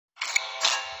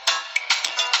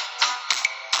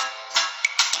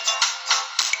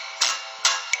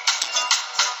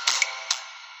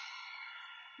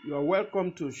You are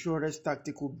welcome to Shorest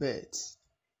Tactical Bets.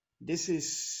 This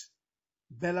is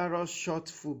Belarus Short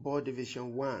Football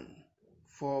Division 1,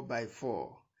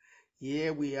 4x4.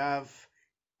 Here we have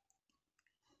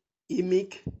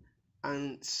Imik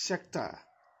and Shakhtar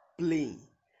playing.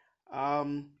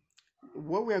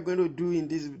 What we are going to do in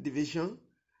this division,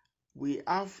 we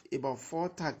have about 4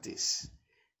 tactics,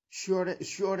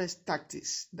 surest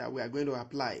tactics that we are going to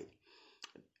apply.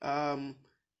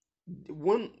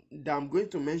 One that I'm going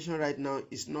to mention right now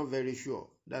is not very sure.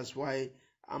 That's why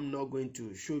I'm not going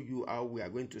to show you how we are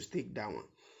going to stick that one.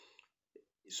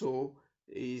 So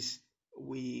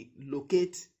we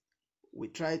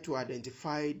try to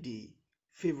identify the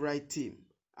favorite team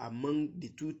among the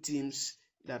two teams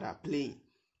that are playing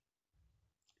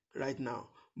right now.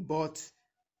 But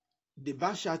the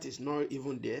bar chart is not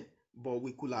even there, but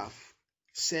we could have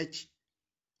searched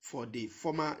for the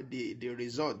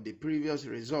previous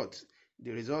result,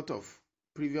 the result of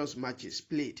previous matches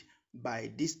played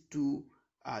by these two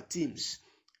teams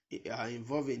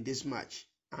involved in this match,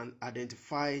 and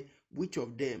identify which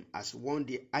of them has won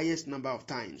the highest number of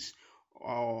times,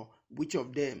 or which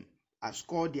of them has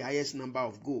scored the highest number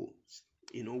of goals,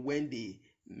 when they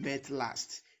met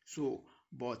last. So,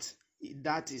 but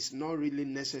that is not really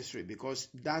necessary, because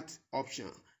that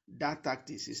option, that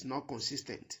tactics is not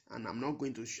consistent, and I'm not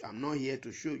here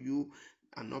to show you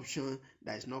an option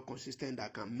that is not consistent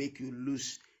that can make you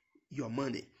lose your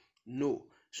money. No.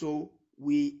 So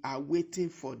we are waiting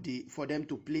for them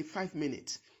to play 5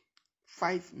 minutes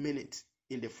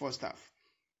in the first half.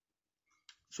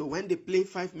 So when they play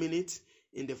 5 minutes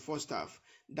in the first half,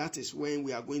 that is when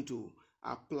we are going to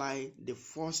apply the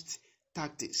first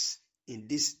tactics in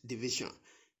this division,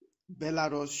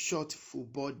 Belarus Short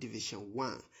Football Division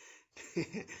 1.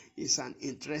 It's an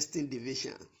interesting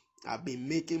division. I've been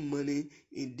making money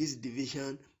in this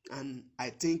division, and I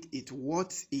think it's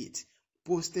worth it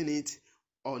posting it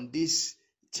on this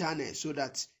channel so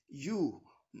that you,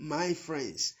 my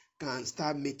friends, can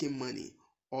start making money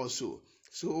also.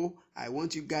 So I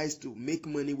want you guys to make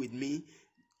money with me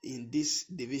in this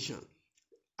division.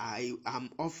 I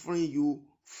am offering you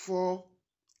 4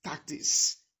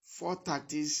 tactics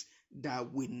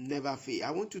that will never fail.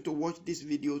 I want you to watch this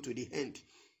video to the end.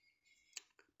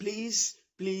 Please,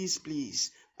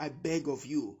 I beg of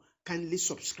you, kindly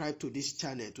subscribe to this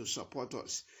channel to support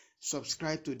us.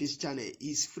 Subscribe to this channel.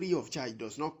 It's free of charge. It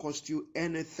does not cost you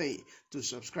anything to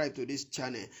subscribe to this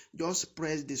channel. Just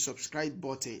press the subscribe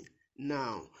button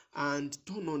now and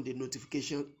turn on the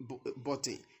notification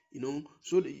button,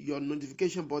 so your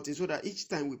notification button, so that each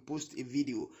time we post a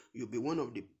video, you'll be one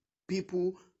of the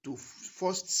people to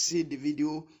first see the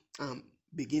video and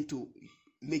begin to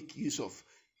make use of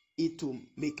it to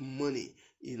make money,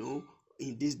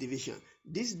 in this division.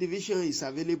 This division is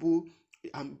available.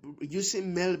 I'm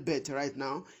using Melbet right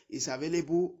now. It's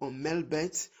available on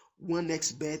Melbet,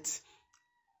 1xBet,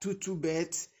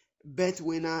 22bet, bet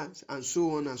winners, and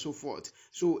so on and so forth.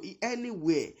 So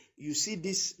anywhere you see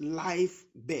this live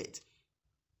bet,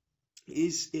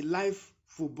 is a live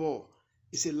football.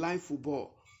 It's a live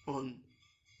football on,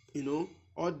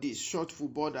 all the short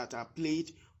football that are played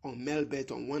on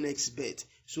Melbet, on 1xBet.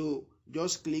 So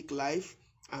just click live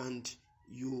and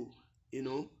you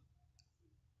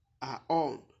are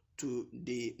on to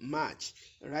the match.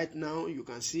 Right now you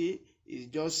can see it's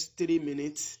just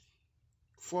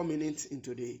 4 minutes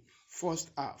into the first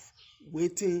half. We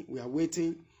are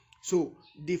waiting. So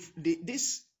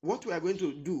what we are going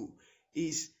to do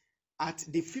is, at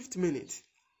the 5th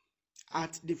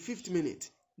minute,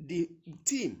 the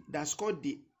team that scored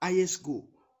the highest goal,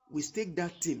 we stake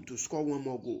that team to score one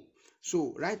more goal.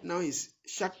 So right now is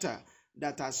Shakhtar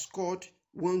that has scored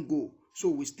 1 goal. So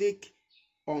we stake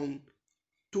on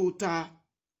total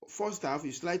first half.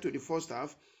 You slide to the first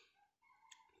half.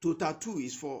 Total 1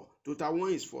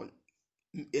 is for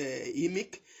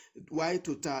Imik, while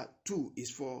total 2 is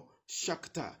for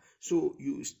Shakhtar. So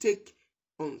you stake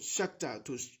on Shakhtar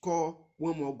to score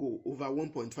 1 more goal over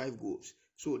 1.5 goals.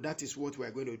 So that is what we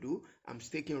are going to do. I'm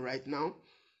staking right now.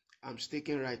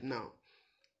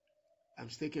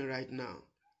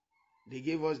 They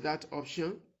gave us that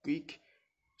option quick,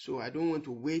 so I don't want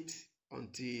to wait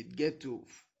until it get to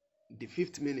the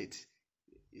 5th minute.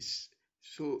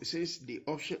 So since the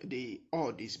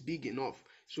odd is big enough,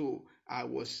 so I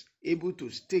was able to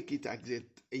stake it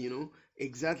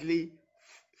exactly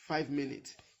 5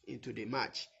 minutes into the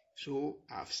match. So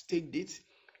I've staked it,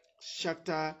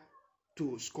 Shakhtar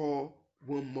to score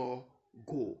 1 more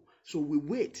goal. So we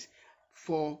wait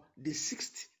for the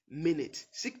 6th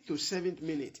to 7th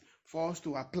minute for us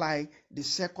to apply the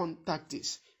second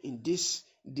tactics in this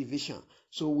division.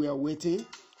 So we are waiting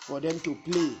for them to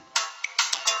play.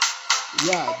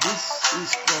 Yeah, this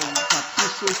is from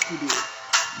Papiso Studio.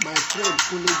 My friend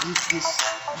only gives this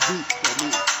beat for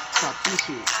me.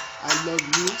 Papiso, I love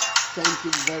you. Thank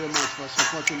you very much for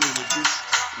supporting me with this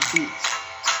beat.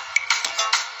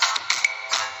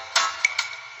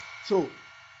 So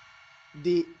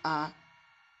they are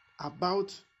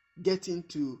about getting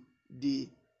to the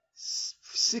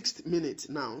 6th minute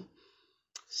now.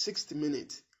 6th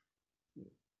minute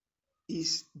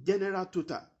is general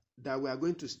total that we are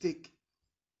going to stake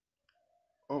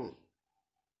on.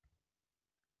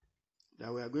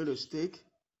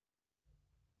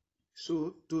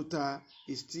 So total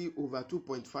is still over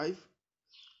 2.5.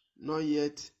 Not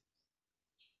yet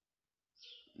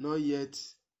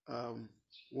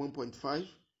 1.5.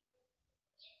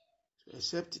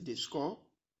 Except the score,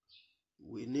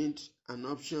 we need an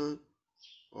option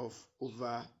of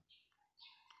over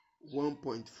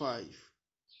 1.5.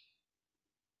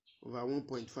 Over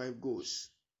 1.5 goals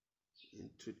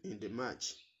in the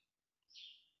match.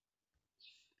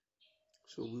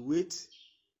 So we wait.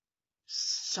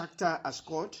 Shakhtar has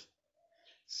scored.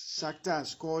 Shakhtar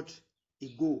has scored a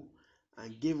goal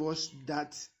and gave us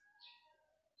that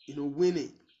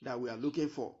winning that we are looking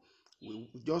for. We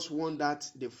just won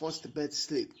that. The first bet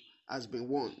slip has been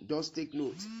won. Just take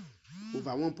note.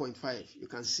 Over 1.5. You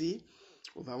can see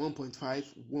over 1.5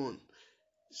 won.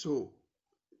 So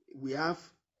we have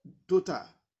total,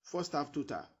 first half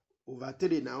total over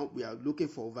 3. Now we are looking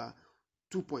for over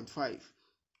 2.5.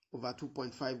 Over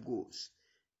 2.5 goals.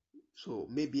 So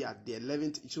maybe at the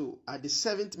 11th, so at the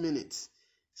 7th minute,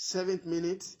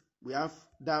 we have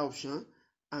that option,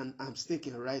 and I'm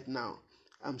staking right now.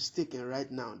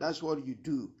 That's what you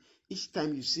do. Each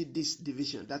time you see this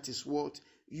division, that is what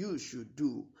you should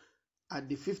do. At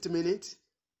the 5th minute,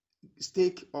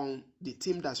 stake on the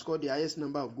team that scored the highest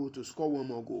number of goals to score one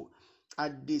more goal.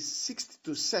 At the 6th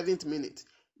to 7th minute,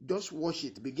 just watch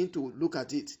it, begin to look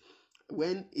at it.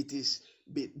 When it is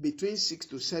between 6th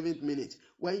to 7th minute,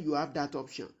 when you have that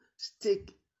option,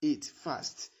 stake it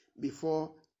fast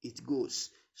before it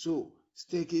goes. So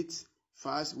stake it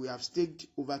fast. We have staked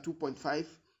over 2.5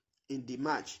 in the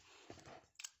match.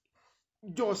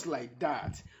 Just like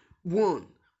that. One.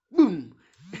 Boom.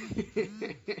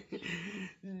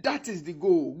 That is the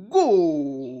goal.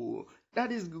 Goal.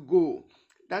 That is the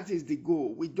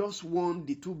goal. We just won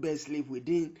the 2 best league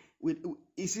within.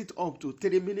 Is it up to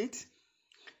 3 minutes?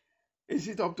 Is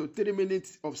it up to 3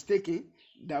 minutes of staking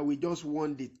that we just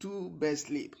won the 2 best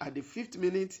sleep? At the 5th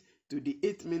minute to the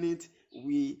 8th minute,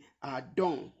 we are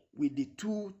done with the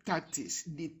 2 tactics,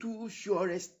 the 2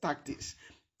 surest tactics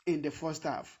in the first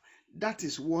half. That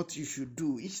is what you should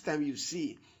do each time you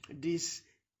see this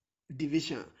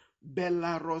division,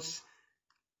 Belarus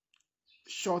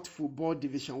Short Football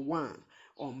Division 1,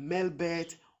 on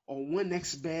Melbet, on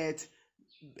 1xBet,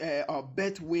 or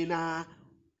Bet Winner,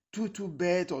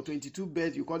 22bet or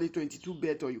 22bet, you call it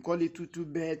 22bet or you call it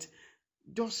 22bet.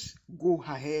 Just go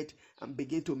ahead and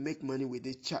begin to make money with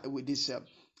this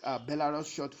Belarus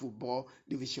Short Football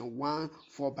Division 1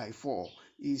 4x4.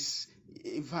 It's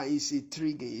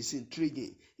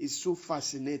intriguing. It's so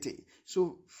fascinating.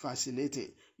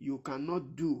 You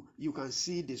can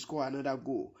see the score another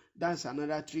goal. That's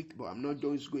another trick, but I'm not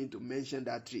just going to mention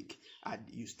that trick.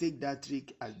 You stake that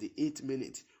trick at the 8th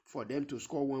minute for them to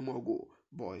score one more goal.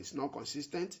 But it's not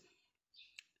consistent.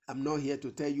 I'm not here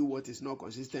to tell you what is not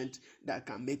consistent that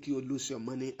can make you lose your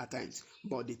money at times.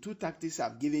 But the 2 tactics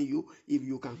I've given you, if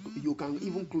you can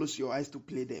even close your eyes to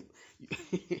play them.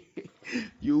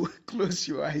 You close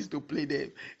your eyes to play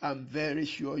them. I'm very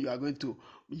sure you are going to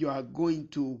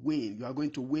win. You are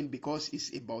going to win because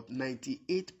it's about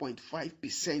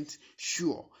 98.5%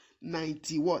 sure.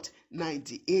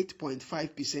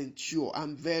 98.5% sure.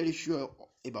 I'm very sure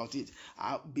about it.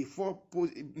 Before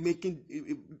recording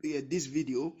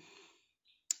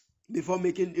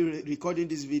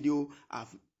this video,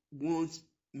 I've won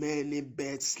many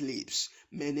bet slips.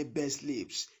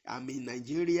 I'm in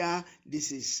Nigeria.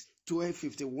 This is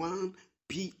 12:51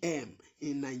 p.m.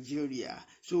 in Nigeria.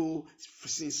 So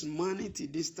since morning till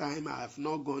this time, I have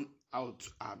not gone out.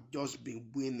 I've just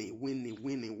been winning,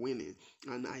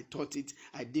 and I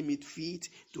deem it fit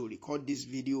to record this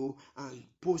video and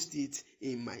post it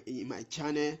in my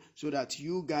channel so that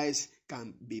you guys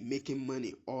can be making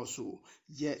money also.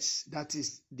 Yes, that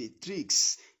is the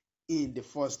tricks in the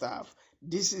first half.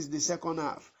 This is the second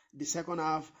half. The second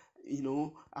half, is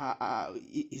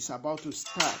about to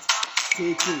start.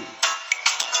 Stay tuned.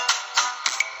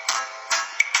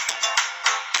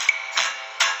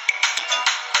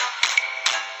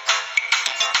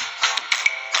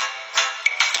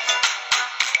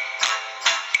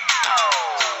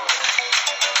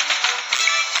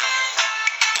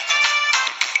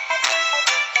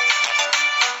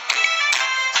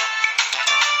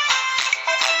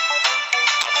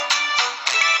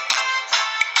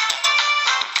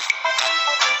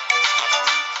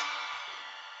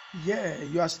 Yeah,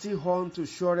 you are still on to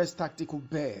Surest Tactical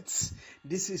Bets.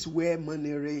 This is where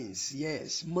money reigns.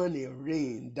 Yes, money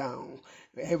rain down.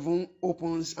 Heaven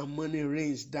opens and money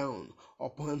rains down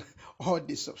upon all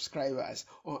the subscribers,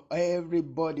 on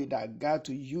everybody that got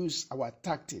to use our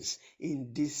tactics in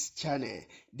this channel.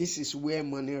 This is where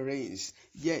money reigns.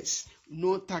 Yes,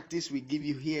 no tactics we give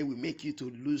you here will make you to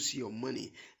lose your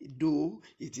money. Though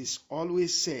it is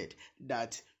always said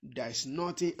that there's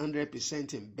nothing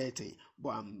 100% in betting,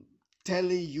 but I'm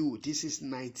telling you, this is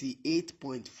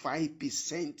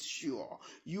 98.5% sure.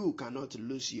 You cannot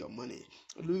lose your money.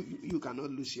 You cannot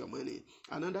lose your money.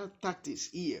 Another tactics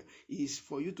here is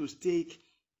for you to stake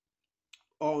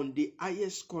on the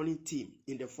highest scoring team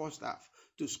in the first half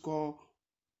to score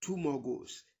 2 more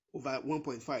goals over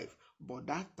 1.5. But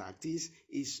that tactics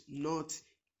is not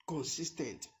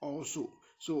consistent also.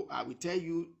 So I will tell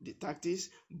you the tactics,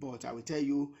 but I will tell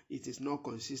you it is not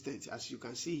consistent. As you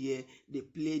can see here, they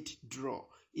played draw.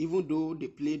 Even though they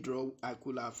played draw, I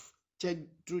could have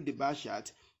checked through the bar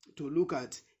chart to look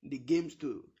at the games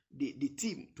to the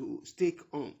team to stake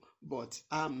on. But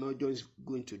I'm not just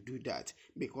going to do that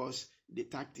because the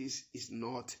tactics is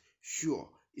not sure.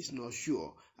 It's not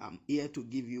sure. I'm here to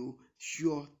give you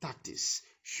sure tactics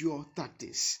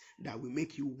that will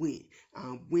make you win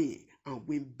and win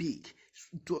big.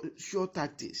 Sure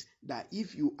tactics that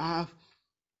if you have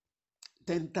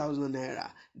 10,000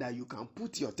 naira, that you can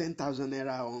put your 10,000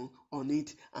 naira on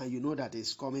it and you know that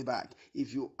it's coming back.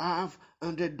 If you have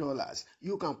 $100,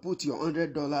 you can put your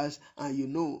 $100 and you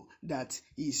know that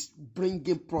it's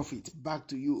bringing profit back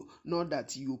to you. Not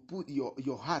that you put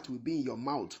your heart will be in your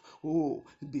mouth. Oh,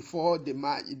 before the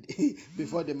match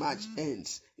before the match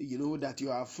ends, you know that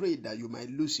you are afraid that you might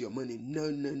lose your money.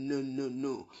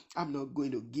 No. I'm not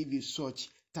going to give you such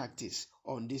tactics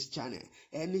on this channel.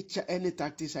 Any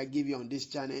tactics I give you on this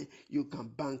channel, you can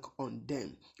bank on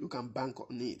them. You can bank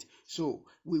on it. So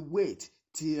we wait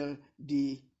till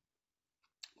the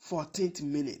 14th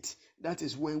minute. That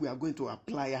is when we are going to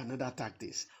apply another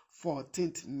tactics.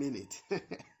 14th minute.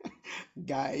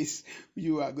 Guys,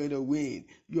 you are going to win.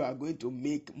 You are going to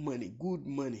make money, good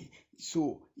money.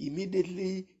 So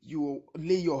immediately you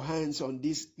lay your hands on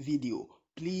this video.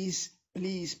 Please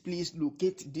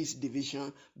locate this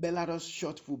division, Belarus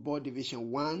Short Football Division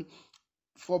 1,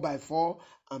 4x4,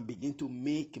 and begin to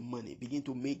make money, begin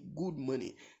to make good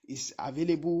money. It's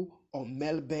available on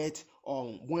Melbet,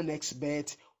 on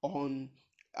 1xBet, on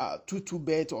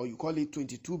 22bet, or you call it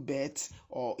 22bet,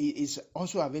 or it is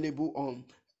also available on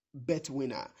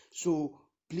BetWinner. So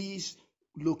please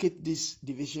locate this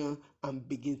division and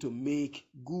begin to make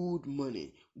good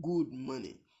money.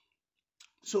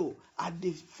 So at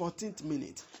the 14th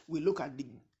minute, we look at the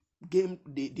game,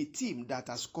 the team that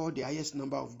has scored the highest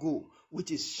number of goals, which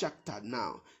is Shakhtar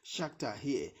now. Shakhtar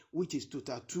here, which is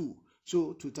Total 2.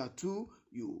 So Total 2,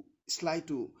 you slide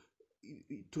to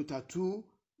Total 2,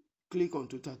 click on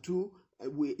Total 2.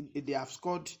 They have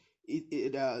scored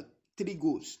 3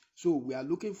 goals. So we are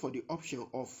looking for the option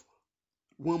of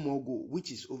 1 more goal,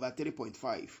 which is over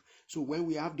 3.5. So when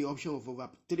we have the option of over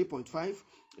 3.5,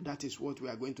 that is what we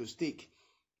are going to stake.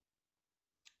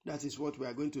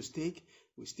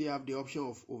 We still have the option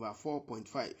of over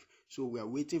 4.5. So we are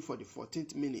waiting for the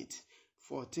 14th minute.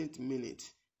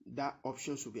 That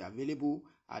option should be available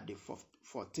at the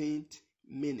 14th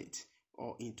minute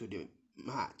or into the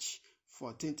match.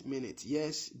 14th minute.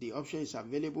 Yes, the option is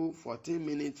available. 14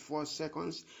 minutes, 4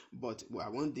 seconds. But I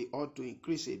want the odd to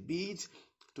increase a bit.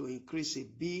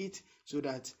 So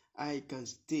that I can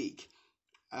stake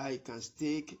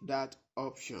that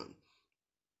option.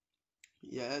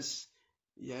 Yes,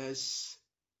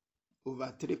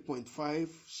 over 3.5,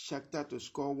 Shakhtar to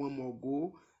score 1 more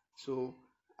goal. So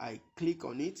I click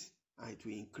on it and it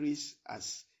will increase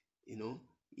as it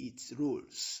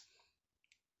rolls.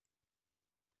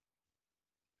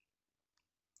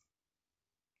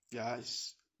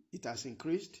 Yes, it has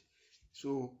increased.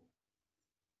 So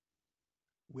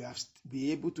we have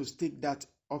be able to stake that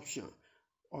option.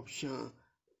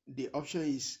 The option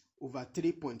is over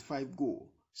 3.5 goals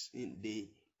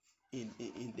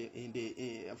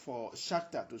for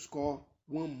Shakhtar to score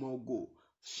 1 more goal.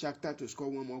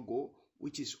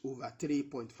 Which is over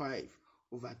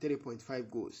 3.5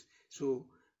 goals. So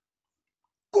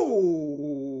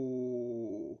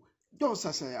go! Just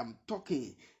as I am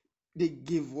talking, they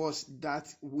give us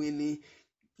that winning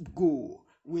goal,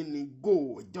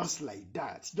 just like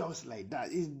that.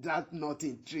 Is that not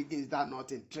intriguing? Is that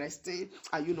not interesting?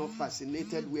 Are you not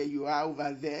fascinated where you are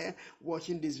over there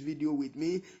watching this video with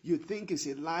me? You think it's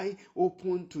a lie?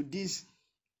 Open to this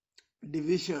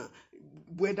division.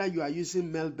 whether you are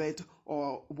using Melbet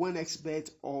or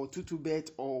 1xBet or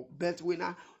 22bet or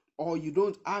BetWinner, or you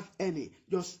don't have any,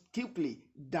 just quickly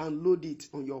download it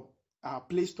on your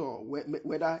Play Store,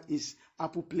 whether it's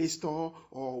Apple Play Store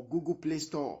or Google Play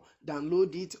Store.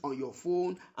 Download it on your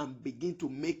phone and begin to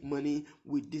make money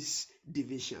with this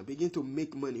division. Begin to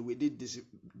make money with this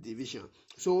division.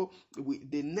 So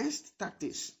the next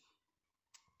tactics,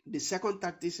 the second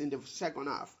tactics in the second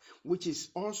half, which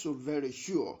is also very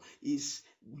sure, is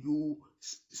you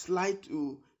slide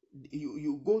to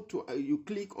you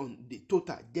click on the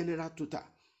total, general total,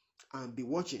 and be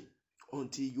watching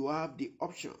until you have the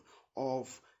option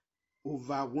of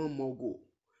over one more goal,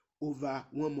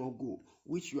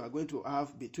 which you are going to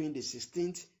have between the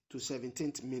 16th to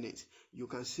 17th minute. You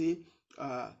can see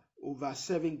over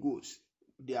 7 goals.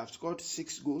 They have scored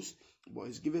 6 goals, but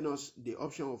it's giving us the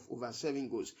option of over 7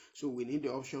 goals. So we need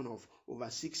the option of over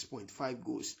 6.5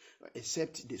 goals,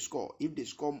 except the score. If they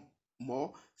score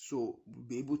more, so we'll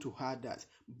be able to add that.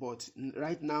 But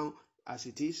right now, as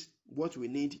it is, what we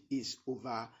need is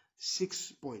over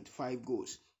 6.5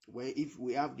 goals. Where if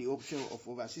we have the option of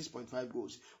over 6.5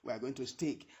 goals, we are going to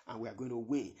stake and we are going to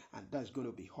win, and that's going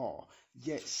to be all.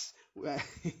 Yes.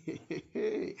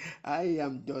 I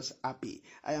am just happy.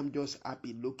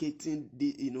 Locating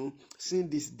seeing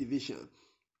this division.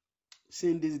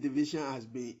 Seeing this division has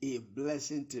been a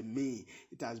blessing to me.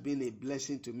 It has been a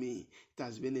blessing to me.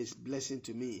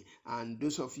 And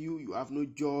those of you have no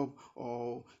job,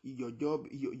 or your job,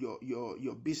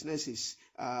 your business is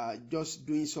just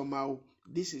doing somehow,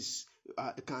 this is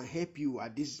can help you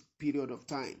at this period of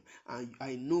time. And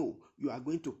I know you are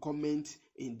going to comment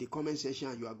in the comment section,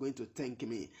 and you are going to thank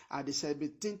me. At the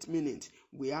 17th minute,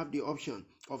 we have the option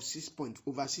of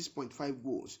over 6.5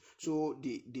 goals. So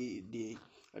the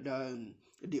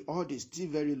odd is still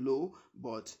very low,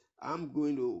 but I'm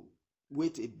going to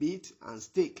wait a bit and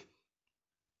stake.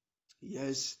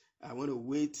 Yes, I want to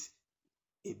wait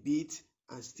a bit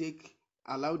and stake.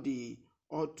 Allow the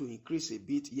odd to increase a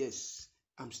bit. Yes,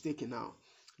 I'm staking now.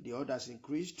 The odd has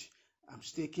increased. I'm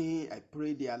staking. I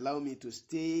pray they allow me to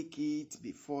stake it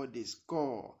before they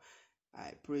score.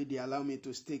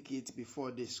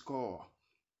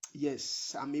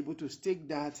 Yes, I'm able to stake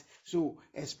that. So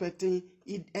expecting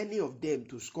any of them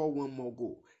to score one more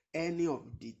goal. Any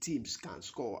of the teams can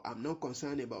score. I'm not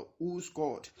concerned about who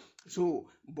scored. So,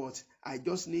 but I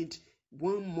just need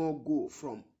one more goal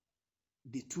from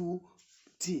the two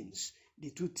teams.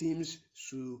 The two teams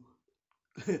should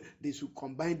they should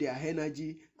combine their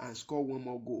energy and score one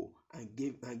more goal and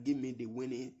give me the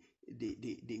winning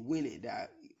that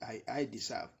I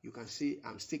deserve. You can see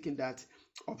I'm sticking that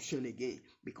option again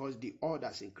because the odd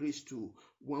has increased to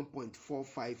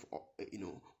 1.45,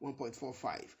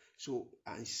 1.45. So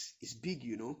it's big,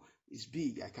 it's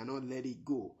big. I cannot let it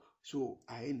go. So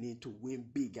I need to win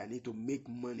big. I need to make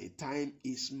money. Time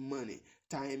is money.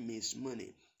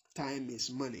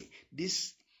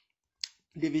 This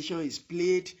division is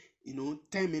played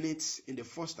 10 minutes in the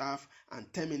first half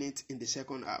and 10 minutes in the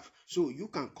second half. So you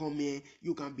can come here,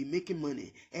 you can be making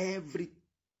money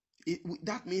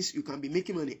that means you can be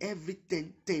making money every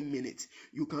 10 minutes.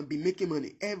 You can be making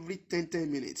money every 10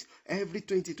 minutes, every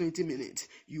 20 minutes.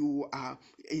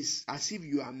 It's as if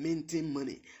you are minting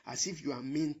money,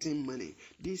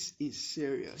 This is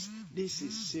serious.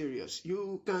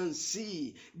 You can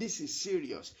see this is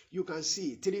serious. You can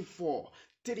see 3-4,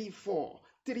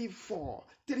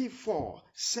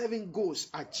 7 goals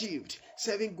achieved,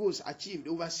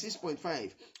 over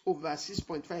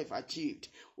 6.5 achieved.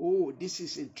 Oh, this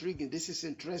is intriguing, this is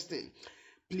interesting.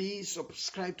 Please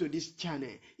subscribe to this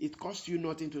channel. It costs you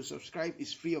nothing to subscribe.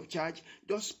 It's free of charge.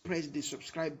 Just press the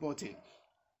subscribe button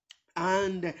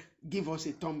and give us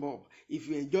a thumb up if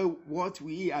you enjoy what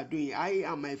we are doing. I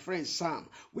and my friend Sam,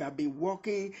 we have been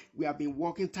working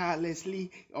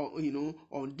tirelessly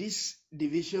on this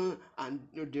division and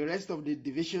the rest of the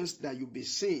divisions that you'll be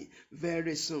seeing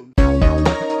very soon.